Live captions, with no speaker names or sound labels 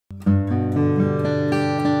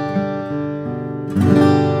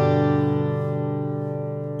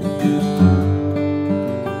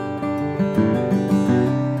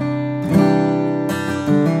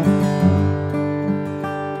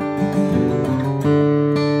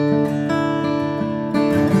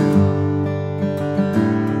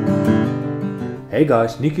Hey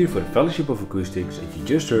guys, Nick here for the Fellowship of Acoustics, and you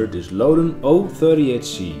just heard this Lowden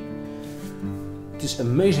O-38c. This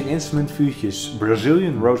amazing instrument features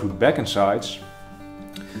Brazilian rosewood back and sides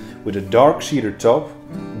with a dark cedar top,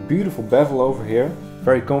 beautiful bevel over here,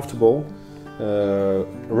 very comfortable, a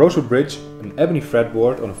rosewood bridge, an ebony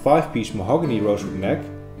fretboard on a 5-piece mahogany rosewood neck,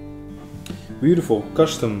 beautiful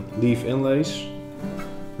custom leaf inlays,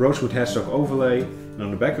 rosewood headstock overlay, and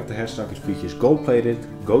on the back of the headstock it features gold-plated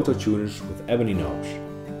Goto tuners with ebony knobs.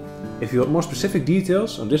 If you want more specific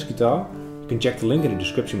details on this guitar, you can check the link in the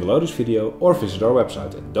description below this video or visit our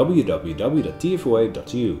website at www.tfoa.eu.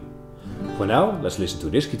 For now, let's listen to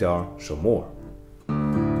this guitar some more.